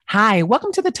Hi,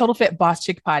 welcome to the Total Fit Boss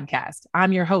Chick podcast.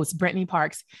 I'm your host, Brittany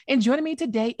Parks, and joining me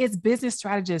today is business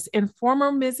strategist and former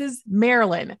Mrs.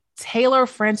 Maryland, Taylor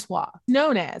Francois,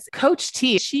 known as Coach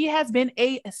T. She has been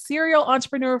a serial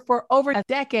entrepreneur for over a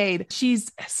decade. She's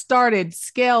started,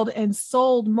 scaled, and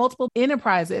sold multiple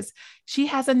enterprises. She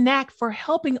has a knack for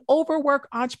helping overworked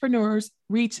entrepreneurs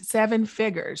reach seven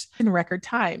figures in record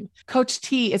time. Coach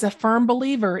T is a firm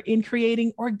believer in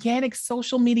creating organic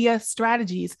social media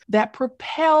strategies that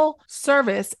propel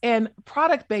service and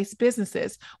product-based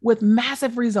businesses with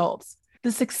massive results.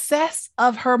 The success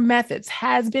of her methods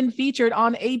has been featured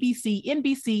on ABC,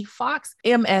 NBC, Fox,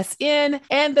 MSN,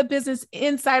 and the Business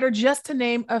Insider, just to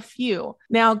name a few.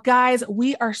 Now, guys,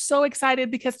 we are so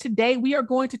excited because today we are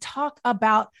going to talk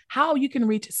about how you can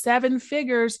reach seven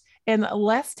figures in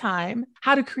less time,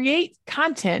 how to create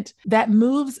content that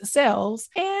moves sales,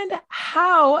 and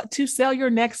how to sell your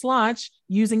next launch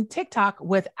using TikTok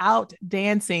without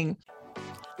dancing.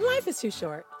 Life is too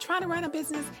short. Try to run a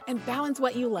business and balance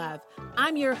what you love.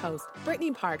 I'm your host,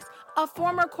 Brittany Parks, a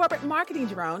former corporate marketing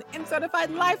drone and certified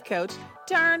life coach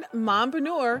turned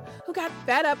mompreneur who got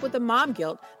fed up with the mom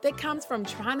guilt that comes from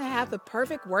trying to have the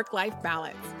perfect work-life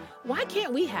balance. Why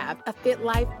can't we have a fit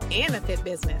life and a fit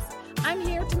business? I'm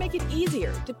here to make it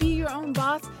easier to be your own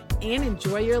boss and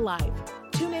enjoy your life.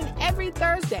 Tune in every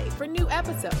Thursday for new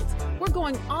episodes. We're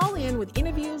going all in with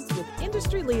interviews with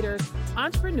industry leaders,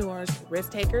 entrepreneurs,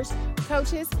 risk takers,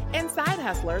 coaches, and side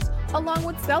hustlers, along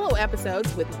with solo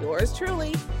episodes with yours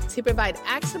truly to provide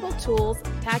actionable tools,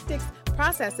 tactics,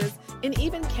 processes, and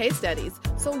even case studies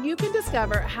so you can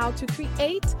discover how to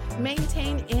create,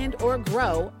 maintain, and or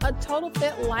grow a total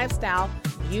fit lifestyle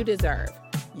you deserve.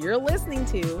 You're listening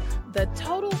to the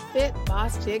Total Fit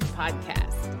Boss Chick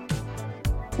podcast.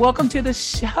 Welcome to the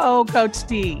show, Coach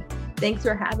T. Thanks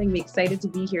for having me. Excited to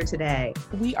be here today.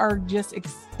 We are just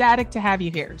ecstatic to have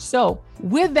you here. So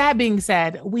with that being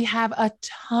said, we have a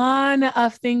ton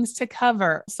of things to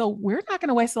cover. So we're not going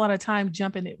to waste a lot of time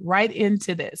jumping right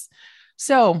into this.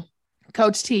 So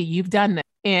Coach T, you've done this,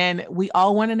 and we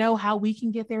all want to know how we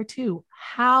can get there too.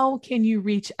 How can you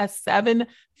reach a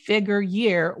seven-figure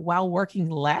year while working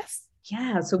less?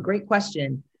 Yeah, so great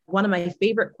question. One of my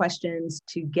favorite questions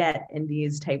to get in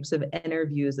these types of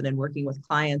interviews and in working with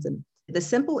clients. And the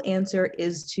simple answer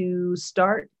is to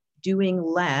start doing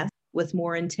less with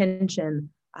more intention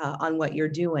on what you're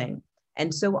doing.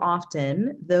 And so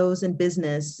often those in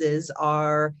businesses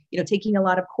are, taking a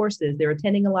lot of courses. They're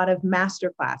attending a lot of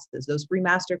master classes, those free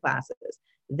master classes.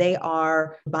 They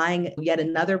are buying yet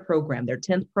another program, their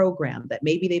 10th program that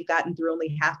maybe they've gotten through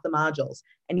only half the modules.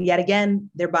 And yet again,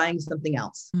 they're buying something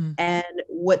else. And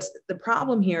what's the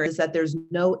problem here is that there's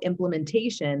no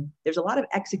implementation. There's a lot of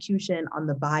execution on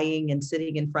the buying and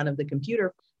sitting in front of the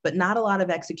computer, but not a lot of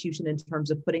execution in terms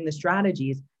of putting the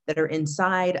strategies that are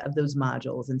inside of those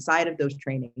modules, inside of those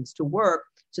trainings to work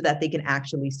so that they can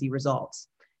actually see results.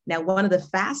 Now, one of the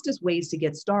fastest ways to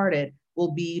get started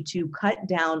will be to cut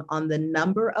down on the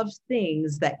number of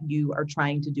things that you are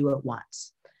trying to do at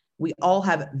once. We all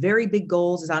have very big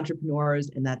goals as entrepreneurs,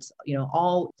 and that's,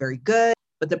 all very good.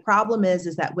 But the problem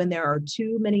is that when there are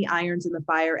too many irons in the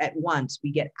fire at once,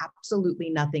 we get absolutely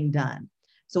nothing done.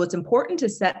 So it's important to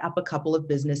set up a couple of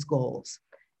business goals.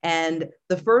 And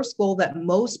the first goal that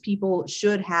most people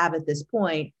should have at this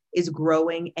point is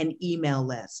growing an email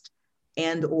list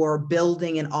and or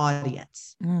building an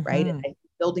audience, right? And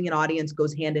building an audience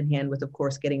goes hand in hand with, of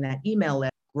course, getting that email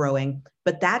list growing.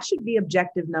 But that should be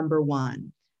objective number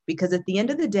one. Because at the end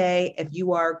of the day, if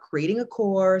you are creating a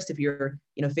course, if you're,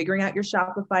 figuring out your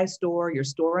Shopify store, your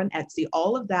store on Etsy,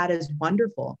 all of that is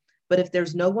wonderful. But if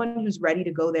there's no one who's ready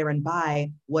to go there and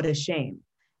buy, what a shame.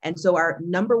 And so our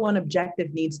number one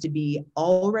objective needs to be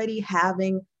already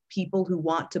having people who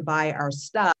want to buy our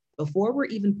stuff before we're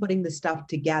even putting the stuff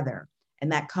together.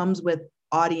 And that comes with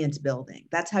audience building.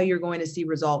 That's how you're going to see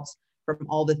results from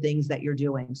all the things that you're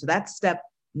doing. So that's step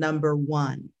number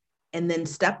one. And then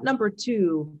step number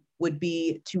two would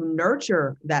be to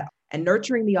nurture that, and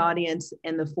nurturing the audience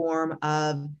in the form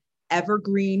of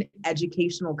evergreen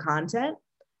educational content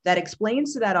that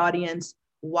explains to that audience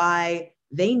why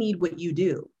they need what you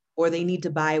do, or they need to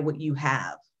buy what you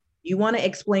have. You want to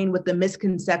explain what the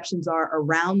misconceptions are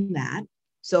around that.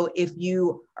 So if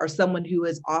you are someone who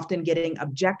is often getting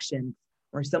objections,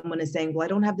 or someone is saying, well, I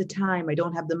don't have the time, I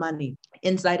don't have the money,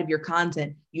 inside of your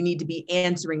content, you need to be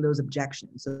answering those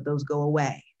objections so those go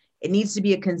away. It needs to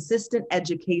be a consistent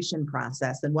education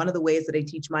process. And one of the ways that I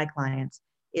teach my clients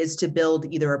is to build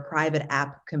either a private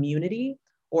app community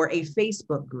or a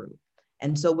Facebook group.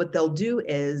 And so what they'll do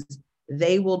is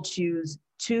they will choose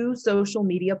 2 social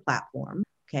media platforms.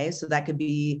 Okay, so that could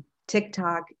be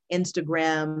TikTok,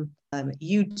 Instagram,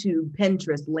 YouTube,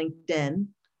 Pinterest, LinkedIn.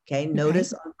 Okay.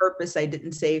 Notice on purpose, I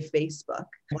didn't say Facebook.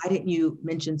 Why didn't you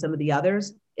mention some of the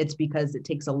others? It's because it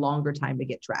takes a longer time to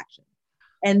get traction.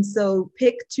 And so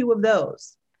pick 2 of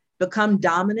those, become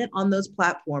dominant on those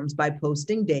platforms by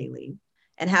posting daily,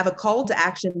 and have a call to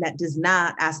action that does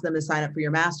not ask them to sign up for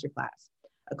your masterclass.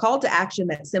 A call to action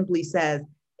that simply says,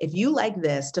 if you like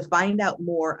this, to find out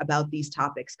more about these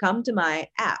topics, come to my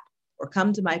app or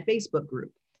come to my Facebook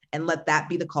group, and let that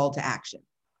be the call to action.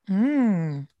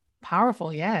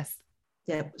 Powerful. Yes.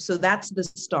 Yeah. So that's the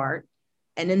start.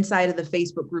 And inside of the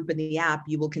Facebook group and the app,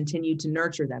 you will continue to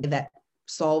nurture them. That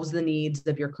solves the needs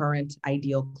of your current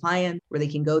ideal client, where they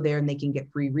can go there and they can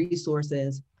get free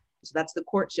resources. So that's the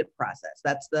courtship process.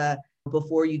 That's the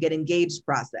before you get engaged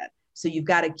process. So you've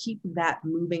got to keep that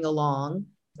moving along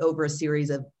over a series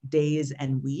of days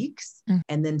and weeks.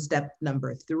 And then step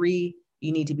number 3,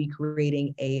 you need to be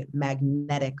creating a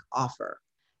magnetic offer.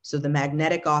 So the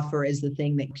magnetic offer is the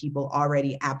thing that people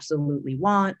already absolutely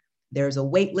want. There's a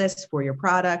wait list for your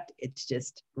product. It's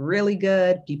just really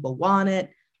good. People want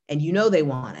it, and you know they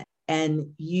want it.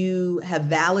 And you have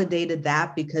validated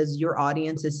that because your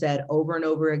audience has said over and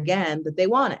over again that they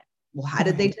want it. Well, how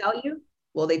did they tell you?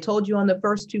 Well, they told you on the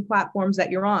first 2 platforms that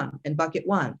you're on in bucket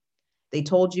 1. They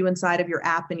told you inside of your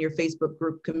app and your Facebook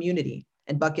group community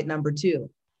in bucket number 2.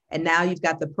 And now you've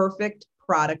got the perfect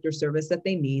product or service that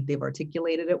they need. They've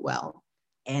articulated it well.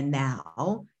 And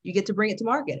now you get to bring it to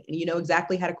market, and you know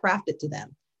exactly how to craft it to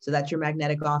them. So that's your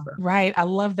magnetic offer. Right. I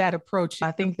love that approach.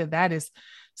 I think that is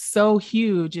so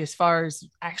huge as far as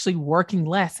actually working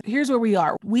less. Here's where we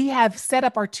are. We have set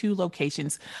up our 2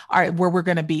 locations where we're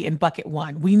going to be in bucket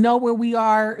 1. We know where we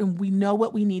are and we know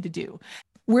what we need to do.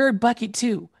 We're at bucket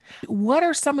 2. What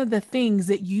are some of the things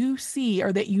that you see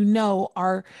or that you know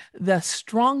are the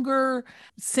stronger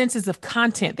senses of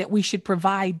content that we should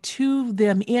provide to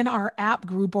them in our app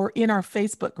group or in our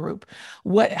Facebook group?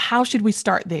 How should we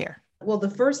start there? Well, the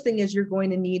first thing is you're going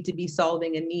to need to be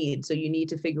solving a need. So you need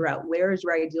to figure out, where is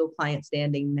your ideal client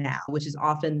standing now, which is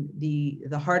often the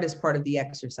hardest part of the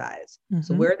exercise.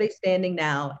 So where are they standing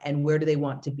now, and where do they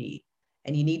want to be?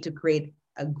 And you need to create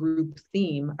a group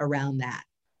theme around that.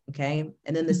 Okay.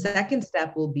 And then the second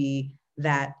step will be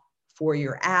that for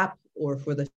your app or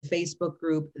for the Facebook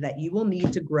group, that you will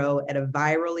need to grow at a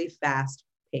virally fast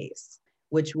pace,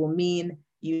 which will mean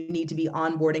you need to be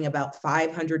onboarding about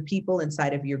 500 people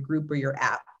inside of your group or your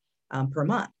app per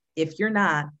month. If you're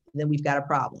not, then we've got a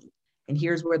problem. And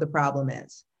here's where the problem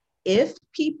is. If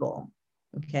people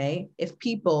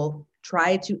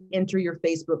try to enter your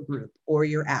Facebook group or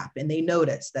your app, and they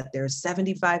notice that there's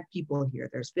 75 people here,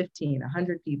 there's 15,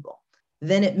 100 people,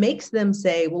 then it makes them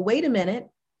say, well, wait a minute.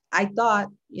 I thought,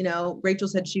 Rachel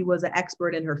said she was an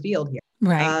expert in her field here.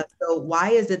 Right. So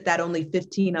why is it that only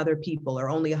 15 other people or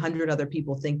only 100 other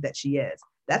people think that she is?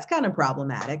 That's kind of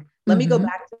problematic. Let me go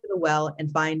back to the well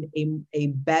and find a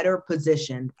better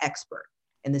positioned expert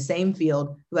in the same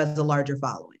field who has a larger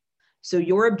following. So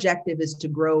your objective is to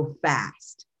grow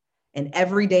fast. And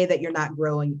every day that you're not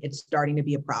growing, it's starting to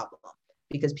be a problem,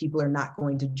 because people are not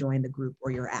going to join the group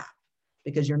or your app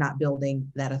because you're not building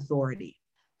that authority.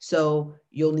 So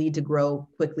you'll need to grow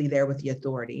quickly there with the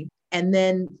authority. And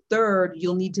then third,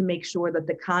 you'll need to make sure that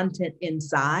the content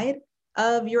inside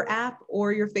of your app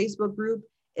or your Facebook group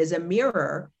is a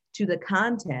mirror to the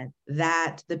content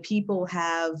that the people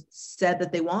have said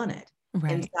that they wanted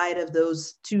inside of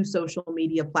those 2 social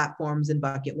media platforms in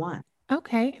bucket 1.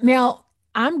 Okay. Now,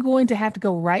 I'm going to have to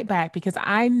go right back, because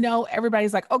I know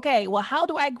everybody's like, okay, well, how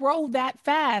do I grow that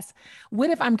fast? What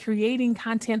if I'm creating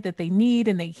content that they need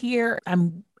and they hear?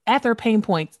 I'm at their pain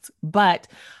points, but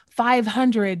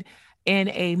 500 in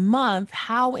a month,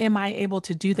 how am I able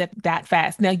to do that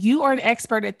fast? Now, you are an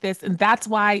expert at this, and that's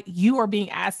why you are being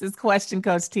asked this question,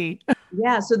 Coach T.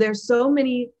 Yeah. So there's so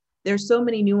many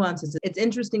nuances. It's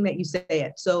interesting that you say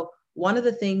it. So one of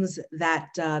the things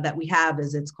that we have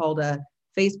is, it's called a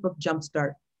Facebook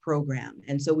Jumpstart program.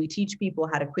 And so we teach people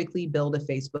how to quickly build a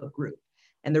Facebook group.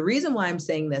 And the reason why I'm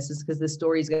saying this is because this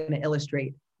story is going to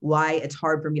illustrate why it's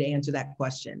hard for me to answer that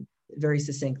question very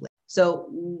succinctly. So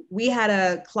we had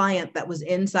a client that was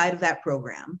inside of that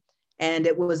program, and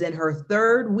it was in her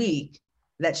 3rd week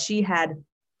that she had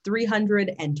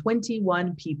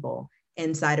 321 people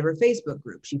inside of her Facebook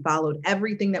group. She followed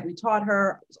everything that we taught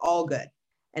her. It was all good.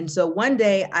 And so one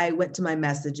day I went to my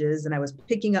messages and I was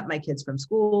picking up my kids from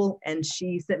school, and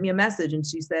she sent me a message and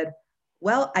she said,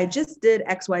 well, I just did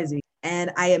XYZ.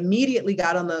 And I immediately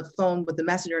got on the phone with the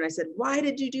messenger and I said, why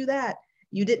did you do that?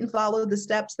 You didn't follow the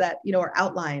steps that, are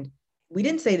outlined. We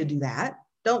didn't say to do that.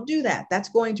 Don't do that. That's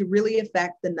going to really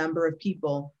affect the number of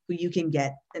people who you can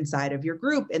get inside of your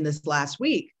group in this last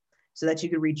week so that you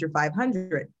could reach your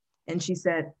 500. And she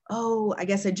said, oh, I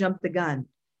guess I jumped the gun.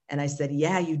 And I said,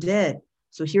 yeah, you did.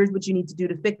 So here's what you need to do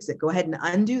to fix it. Go ahead and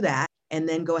undo that, and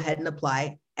then go ahead and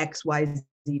apply XYZ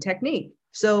technique.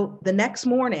 So the next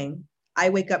morning, I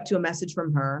wake up to a message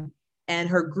from her, and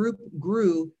her group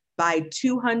grew by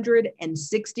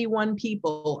 261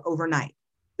 people overnight.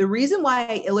 The reason why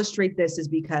I illustrate this is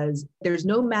because there's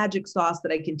no magic sauce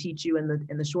that I can teach you in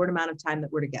the short amount of time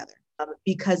that we're together,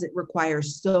 because it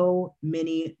requires so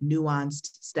many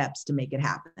nuanced steps to make it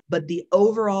happen. But the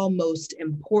overall most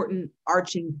important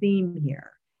arching theme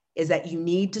here is that you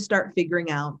need to start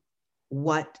figuring out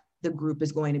what the group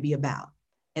is going to be about.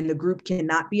 And the group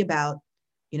cannot be about,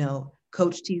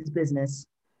 Coach T's business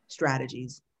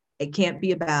strategies. It can't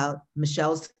be about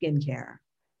Michelle's skincare.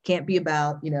 Can't be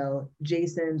about,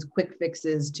 Jason's quick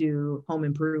fixes to home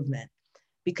improvement,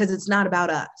 because it's not about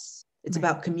us. It's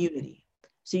about community.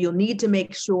 So you'll need to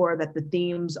make sure that the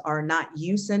themes are not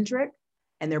you-centric,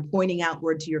 and they're pointing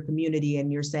outward to your community,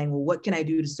 and you're saying, well, what can I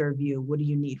do to serve you? What do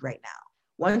you need right now?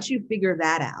 Once you figure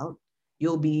that out,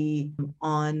 you'll be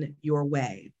on your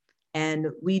way. And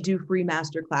we do free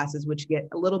master classes, which get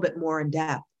a little bit more in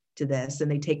depth to this, and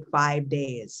they take 5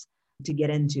 days to get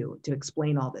into, to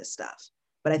explain all this stuff.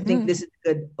 But I think this is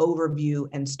a good overview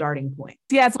and starting point.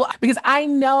 Yes, well, because I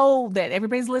know that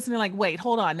everybody's listening like, wait,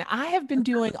 hold on. Now, I have been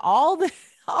doing all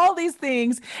these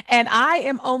things, and I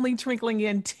am only trickling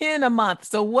in 10 a month.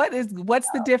 So what's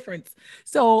the difference?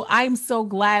 So I'm so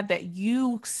glad that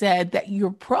you said that your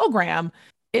program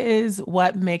is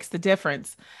what makes the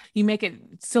difference. You make it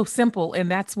so simple, and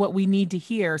that's what we need to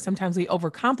hear. Sometimes we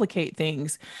overcomplicate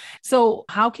things. So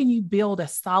how can you build a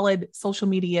solid social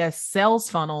media sales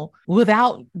funnel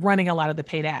without running a lot of the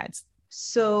paid ads?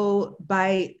 So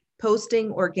by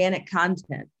posting organic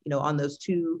content, on those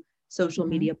two social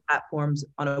media platforms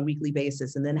on a weekly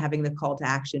basis, and then having the call to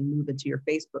action move into your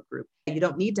Facebook group. You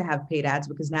don't need to have paid ads,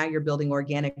 because now you're building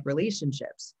organic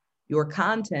relationships. Your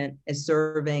content is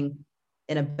serving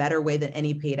in a better way than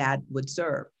any paid ad would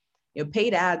serve.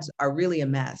 Paid ads are really a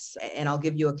mess. And I'll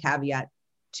give you a caveat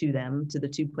to them, to the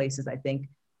two places I think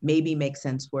maybe make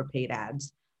sense for paid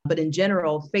ads. But in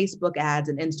general, Facebook ads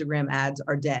and Instagram ads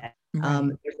are dead.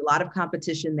 There's a lot of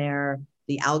competition there.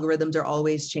 The algorithms are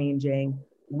always changing.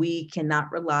 We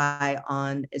cannot rely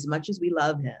on, as much as we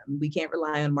love him, we can't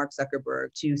rely on Mark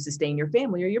Zuckerberg to sustain your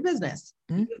family or your business.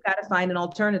 You've got to find an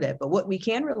alternative. But what we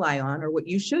can rely on, or what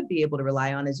you should be able to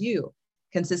rely on, is you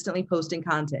consistently posting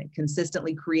content,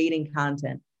 consistently creating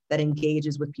content that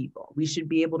engages with people. We should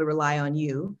be able to rely on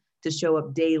you to show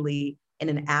up daily in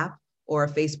an app or a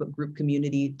Facebook group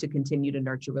community to continue to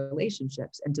nurture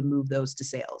relationships and to move those to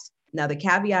sales. Now, the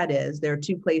caveat is there are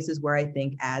two places where I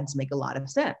think ads make a lot of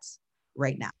sense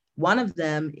right now. One of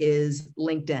them is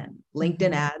LinkedIn.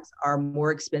 LinkedIn ads are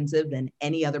more expensive than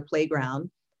any other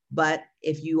playground. But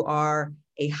if you are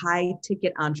a high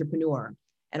ticket entrepreneur,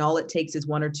 and all it takes is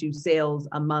 1 or 2 sales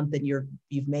a month and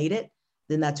you've made it,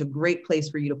 then that's a great place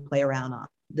for you to play around on.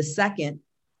 The second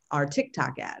are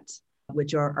TikTok ads,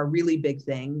 which are a really big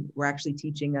thing. We're actually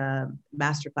teaching a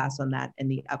masterclass on that in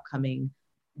the upcoming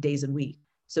days and weeks.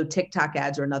 So TikTok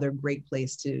ads are another great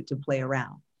place to play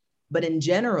around. But in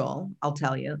general, I'll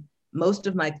tell you, most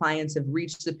of my clients have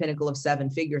reached the pinnacle of 7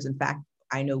 figures. In fact,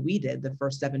 I know we did. The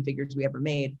first 7 figures we ever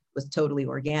made was totally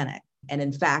organic. And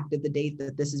in fact, at the date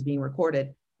that this is being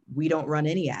recorded, we don't run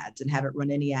any ads and haven't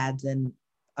run any ads in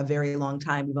a very long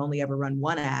time. We've only ever run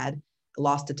one ad,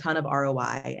 lost a ton of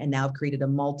ROI, and now have created a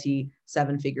multi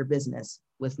 7-figure business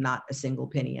with not a single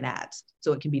penny in ads.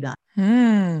 So it can be done.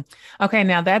 Okay.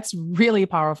 Now that's really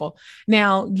powerful.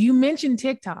 Now you mentioned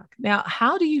TikTok. Now,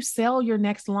 how do you sell your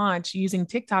next launch using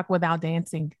TikTok without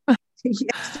dancing?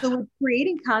 So we're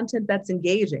creating content that's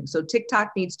engaging. So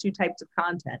TikTok needs 2 types of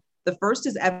content. The first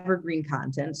is evergreen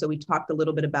content. So we talked a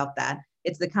little bit about that.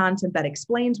 It's the content that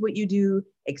explains what you do,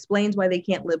 explains why they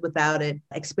can't live without it,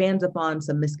 expands upon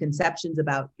some misconceptions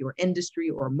about your industry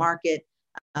or market,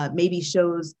 maybe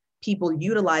shows people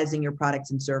utilizing your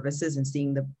products and services and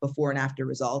seeing the before and after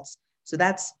results. So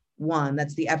that's one,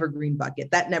 that's the evergreen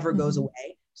bucket. That never goes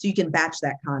away. So you can batch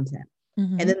that content.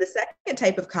 And then the second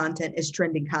type of content is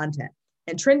trending content.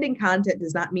 And trending content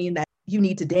does not mean that you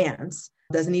need to dance,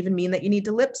 doesn't even mean that you need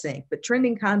to lip sync, but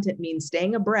trending content means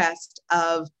staying abreast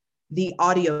of the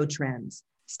audio trends,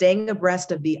 staying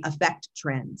abreast of the effect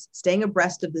trends, staying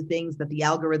abreast of the things that the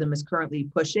algorithm is currently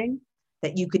pushing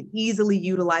that you could easily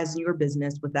utilize in your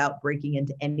business without breaking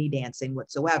into any dancing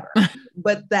whatsoever.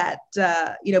 But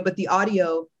the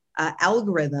audio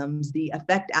algorithms, the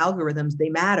effect algorithms, they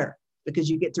matter. because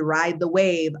you get to ride the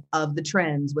wave of the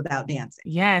trends without dancing.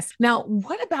 Yes. Now,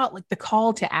 what about like the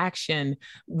call to action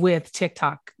with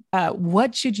TikTok?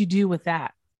 What should you do with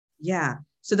that? Yeah.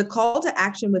 So the call to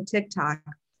action with TikTok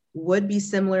would be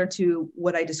similar to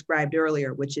what I described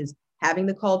earlier, which is having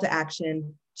the call to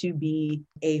action to be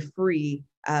a free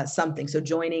something. So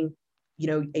joining,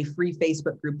 a free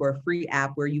Facebook group or a free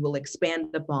app where you will expand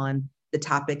upon the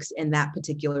topics in that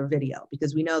particular video,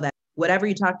 because we know that whatever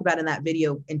you talked about in that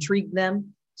video intrigued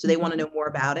them. So they want to know more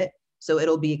about it. So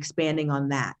it'll be expanding on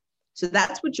that. So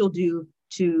that's what you'll do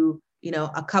to,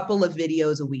 a couple of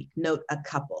videos a week. Note a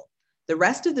couple. The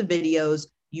rest of the videos,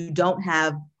 you don't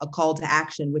have a call to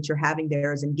action. What you're having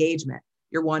there is engagement.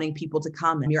 You're wanting people to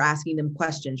comment. You're asking them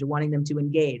questions. You're wanting them to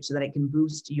engage so that it can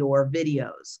boost your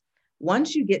videos.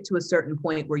 Once you get to a certain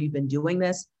point where you've been doing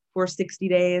this for 60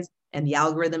 days and the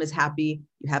algorithm is happy,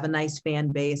 you have a nice fan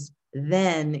base,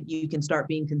 then you can start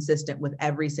being consistent with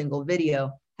every single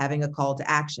video having a call to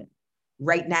action.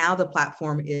 Right now, the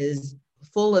platform is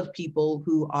full of people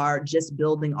who are just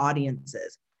building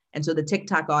audiences. And so the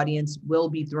TikTok audience will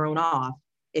be thrown off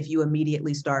if you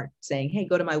immediately start saying, hey,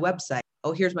 go to my website.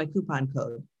 Oh, here's my coupon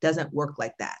code. Doesn't work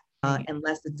like that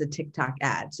unless it's a TikTok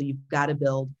ad. So you've got to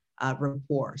build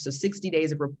rapport. So 60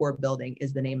 days of rapport building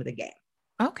is the name of the game.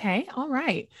 Okay. All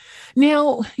right.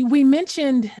 Now, we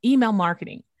mentioned email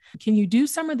marketing. Can you do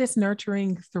some of this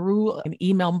nurturing through an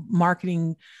email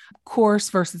marketing course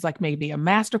versus like maybe a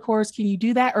master course? Can you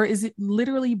do that? Or is it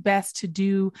literally best to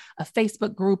do a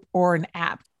Facebook group or an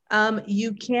app?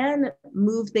 You can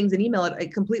move things in email.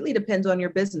 It completely depends on your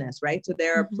business, right? So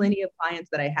there are plenty of clients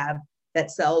that I have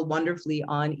that sell wonderfully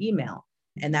on email,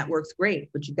 and that works great.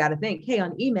 But you've got to think, hey,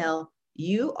 on email,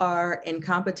 you are in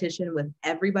competition with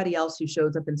everybody else who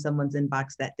shows up in someone's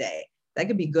inbox that day. That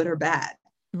could be good or bad.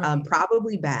 Right.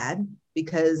 Probably bad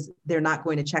because they're not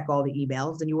going to check all the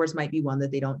emails, and yours might be one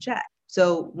that they don't check.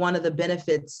 So one of the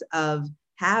benefits of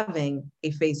having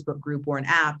a Facebook group or an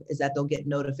app is that they'll get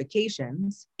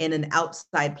notifications in an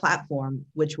outside platform,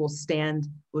 which will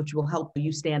help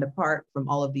you stand apart from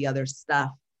all of the other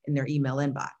stuff in their email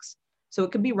inbox. So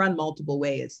it can be run multiple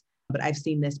ways, but I've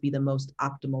seen this be the most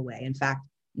optimal way. In fact,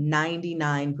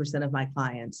 99% of my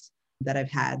clients that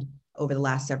I've had over the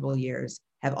last several years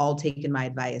have all taken my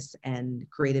advice and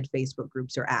created Facebook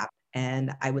groups or apps.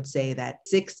 And I would say that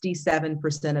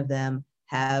 67% of them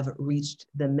have reached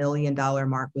the $1 million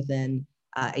mark within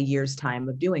a year's time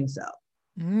of doing so.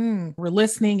 We're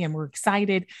listening and we're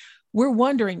excited. We're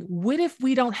wondering, what if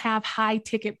we don't have high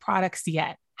ticket products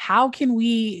yet? How can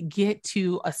we get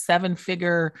to a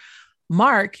 7-figure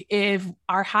mark if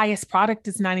our highest product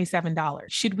is $97?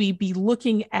 Should we be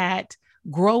looking at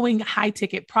growing high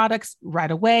ticket products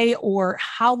right away? Or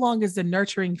how long is the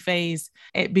nurturing phase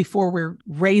before we're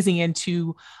raising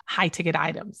into high ticket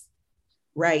items?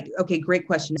 Right. Okay. Great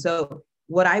question. So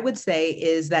what I would say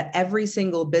is that every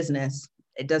single business,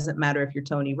 it doesn't matter if you're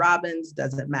Tony Robbins,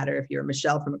 doesn't matter if you're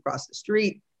Michelle from across the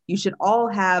street, you should all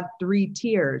have 3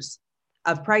 tiers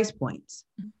of price points.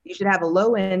 You should have a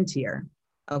low end tier,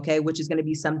 okay, which is going to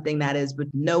be something that is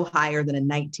no higher than a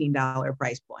 $19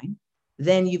 price point.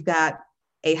 Then you've got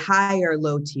a higher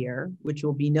low tier, which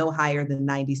will be no higher than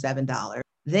 $97.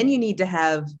 Then you need to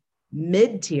have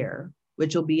mid tier,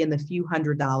 which will be in the few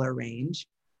 $100 range,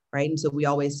 right? And so we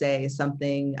always say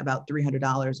something about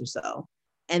 $300 or so.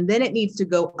 And then it needs to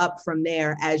go up from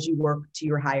there as you work to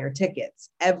your higher tickets.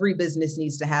 Every business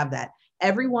needs to have that.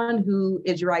 Everyone who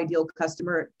is your ideal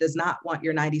customer does not want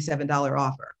your $97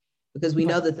 offer, because we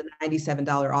know that the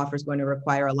 $97 offer is going to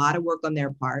require a lot of work on their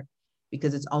part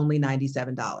because it's only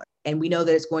 $97. And we know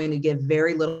that it's going to give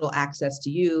very little access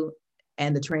to you,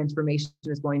 and the transformation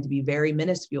is going to be very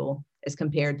minuscule as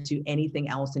compared to anything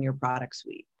else in your product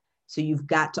suite. So you've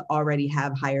got to already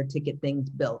have higher ticket things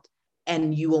built,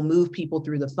 and you will move people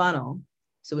through the funnel.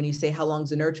 So when you say how long is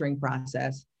the nurturing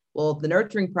process? Well, the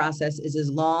nurturing process is as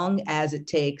long as it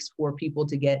takes for people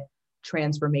to get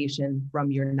transformation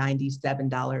from your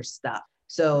 $97 stuff.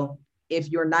 So if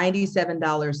your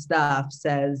 $97 stuff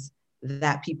says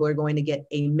that people are going to get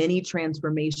a mini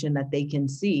transformation that they can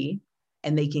see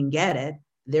and they can get it,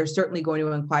 they're certainly going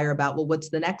to inquire about, well, what's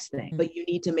the next thing? But you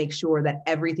need to make sure that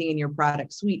everything in your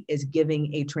product suite is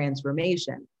giving a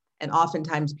transformation. And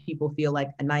oftentimes people feel like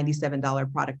a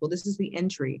 $97 product, well, this is the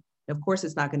entry. Of course,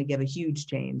 it's not going to give a huge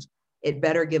change. It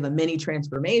better give a mini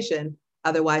transformation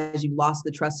Otherwise, you've lost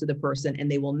the trust of the person and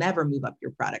they will never move up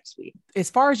your product suite. As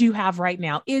far as you have right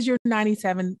now is your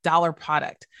 $97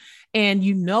 product. And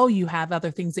you have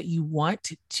other things that you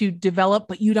want to develop,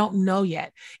 but you don't know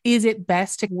yet. Is it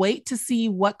best to wait to see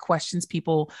what questions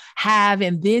people have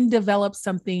and then develop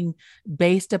something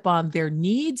based upon their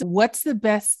needs? What's the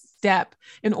best step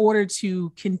in order to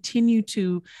continue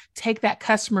to take that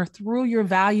customer through your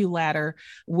value ladder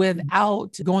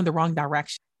without going the wrong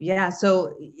direction? Yeah.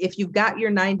 So if you've got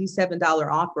your $97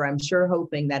 offer, I'm sure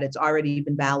hoping that it's already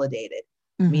been validated,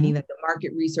 meaning that the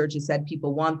market research has said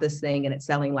people want this thing and it's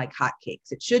selling like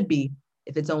hotcakes. It should be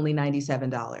if it's only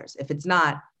 $97. If it's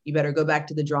not, you better go back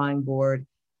to the drawing board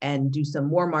and do some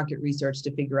more market research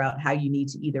to figure out how you need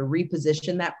to either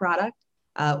reposition that product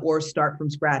or start from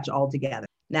scratch altogether.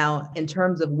 Now, in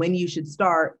terms of when you should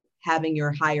start having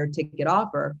your higher ticket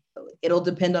offer, it'll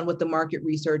depend on what the market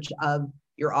research of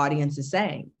your audience is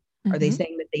saying. Are they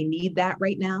saying that they need that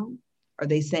right now? Are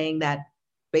they saying that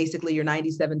basically your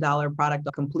 $97 product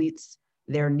completes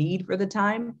their need for the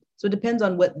time? So it depends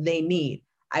on what they need.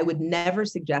 I would never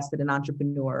suggest that an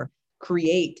entrepreneur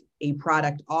create a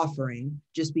product offering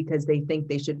just because they think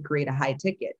they should create a high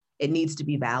ticket. It needs to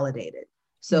be validated.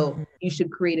 So you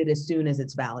should create it as soon as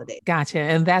it's validated. Gotcha.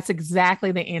 And that's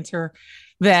exactly the answer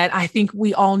that I think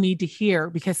we all need to hear,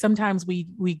 because sometimes we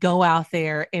go out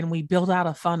there and we build out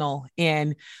a funnel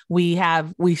and we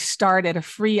start at a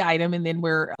free item and then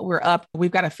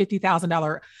we've got a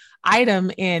 $50,000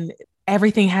 item and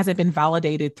everything hasn't been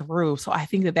validated through. So I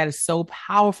think that is so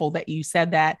powerful that you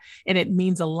said that. And it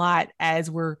means a lot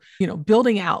as we're,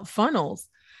 building out funnels.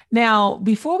 Now,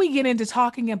 before we get into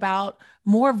talking about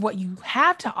more of what you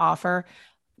have to offer,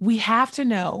 we have to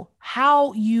know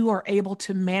how you are able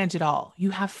to manage it all. You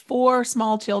have 4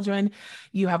 small children,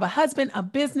 you have a husband, a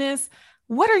business.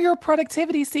 What are your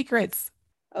productivity secrets?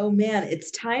 Oh man,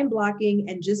 it's time blocking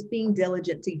and just being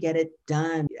diligent to get it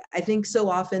done. I think so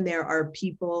often there are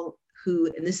people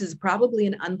who, and this is probably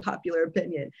an unpopular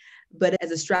opinion, but as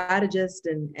a strategist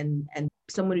and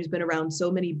someone who's been around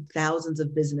so many thousands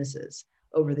of businesses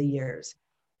over the years,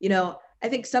 I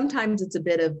think sometimes it's a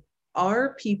bit of,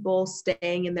 are people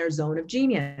staying in their zone of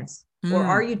genius? Or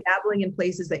are you dabbling in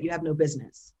places that you have no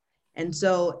business? And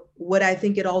so what I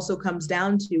think it also comes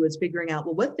down to is figuring out,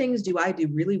 well, what things do I do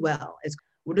really well?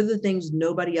 What are the things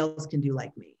nobody else can do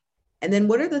like me? And then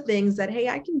what are the things that, hey,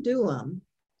 I can do them,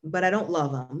 but I don't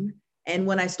love them. And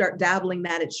when I start dabbling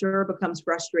that, it sure becomes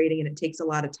frustrating and it takes a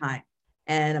lot of time.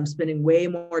 And I'm spending way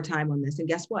more time on this. And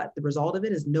guess what? The result of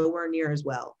it is nowhere near as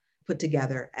well put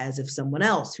together as if someone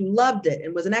else who loved it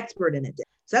and was an expert in it did.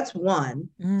 So that's one,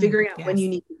 figuring out when you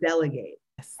need to delegate.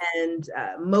 Yes. And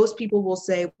most people will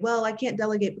say, well, I can't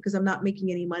delegate because I'm not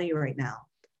making any money right now.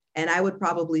 And I would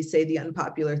probably say the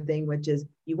unpopular thing, which is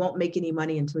you won't make any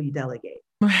money until you delegate.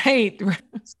 Right.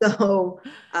 So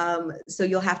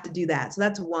you'll have to do that. So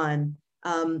that's one.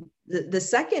 The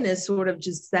second is sort of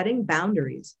just setting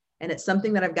boundaries. And it's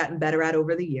something that I've gotten better at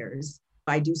over the years.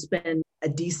 I do spend a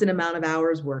decent amount of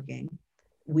hours working.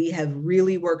 We have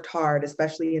really worked hard,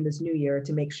 especially in this new year,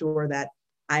 to make sure that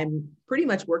I'm pretty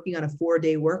much working on a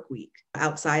 4-day work week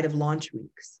outside of launch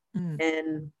weeks.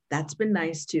 And that's been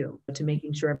nice too, to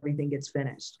making sure everything gets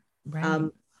finished. Right.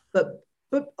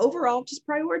 But overall, just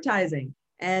prioritizing.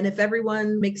 And if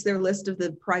everyone makes their list of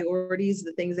the priorities,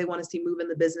 the things they want to see move in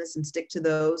the business and stick to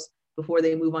those before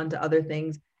they move on to other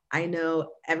things, I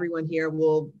know everyone here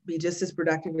will be just as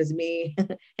productive as me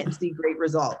and see great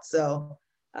results. So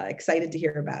excited to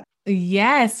hear about it.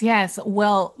 Yes.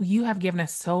 Well, you have given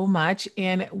us so much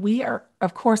and we are,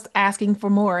 of course, asking for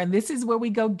more. And this is where we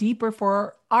go deeper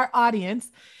for our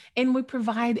audience and we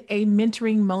provide a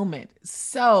mentoring moment.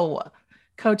 So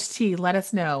Coach T, let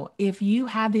us know if you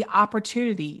had the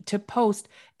opportunity to post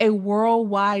a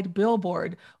worldwide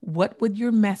billboard, what would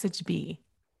your message be?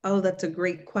 Oh, that's a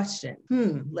great question.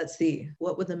 Let's see.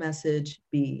 What would the message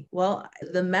be? Well,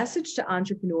 the message to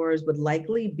entrepreneurs would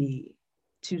likely be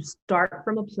to start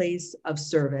from a place of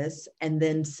service and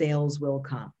then sales will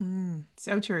come.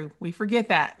 So true. We forget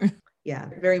that. Yeah,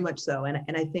 very much so.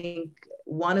 And I think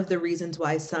one of the reasons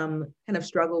why some kind of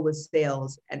struggle with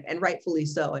sales, and rightfully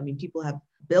so, I mean, people have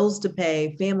bills to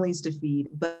pay, families to feed,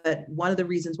 but one of the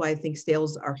reasons why I think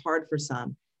sales are hard for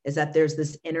some is that there's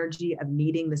this energy of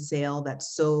needing the sale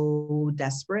that's so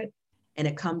desperate, and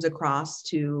it comes across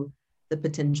to the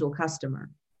potential customer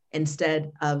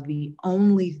instead of the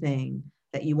only thing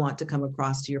that you want to come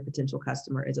across to your potential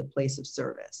customer is a place of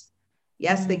service.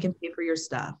 Yes, they can pay for your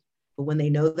stuff, but when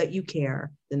they know that you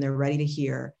care, then they're ready to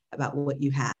hear about what you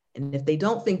have. And if they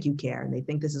don't think you care and they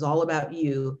think this is all about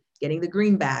you getting the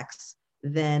greenbacks,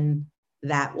 then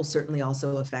that will certainly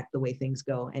also affect the way things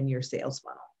go in your sales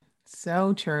funnel.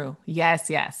 So true. Yes,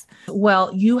 yes.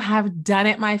 Well, you have done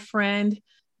it, my friend,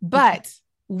 but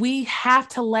we have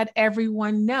to let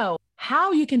everyone know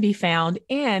how you can be found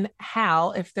and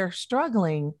how, if they're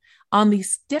struggling on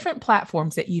these different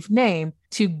platforms that you've named,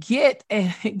 to get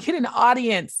an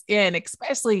audience in,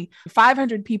 especially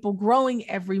 500 people growing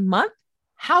every month.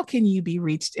 How can you be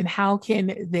reached and how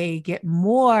can they get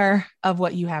more of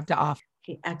what you have to offer?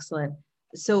 Okay, excellent.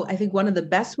 So I think one of the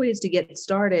best ways to get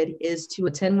started is to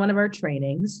attend one of our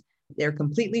trainings. They're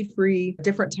completely free,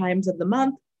 different times of the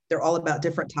month. They're all about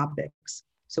different topics.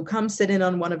 So come sit in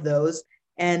on one of those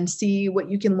and see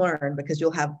what you can learn, because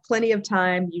you'll have plenty of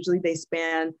time. Usually they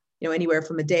span, anywhere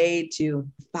from a day to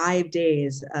 5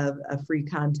 days of free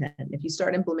content. If you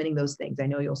start implementing those things, I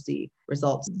know you'll see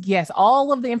results. Yes,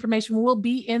 all of the information will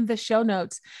be in the show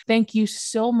notes. Thank you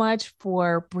so much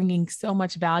for bringing so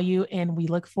much value. And we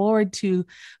look forward to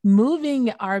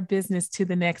moving our business to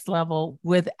the next level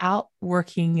without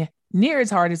working near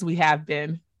as hard as we have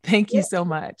been. Thank you so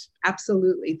much.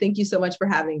 Absolutely. Thank you so much for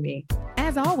having me.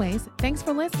 As always, thanks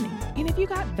for listening. And if you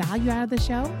got value out of the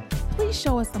show, please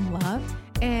show us some love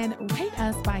and rate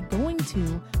us by going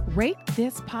to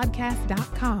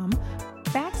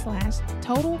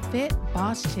ratethispodcast.com/Total Fit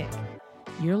Boss Chick.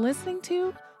 You're listening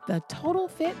to the Total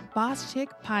Fit Boss Chick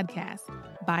podcast.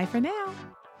 Bye for now.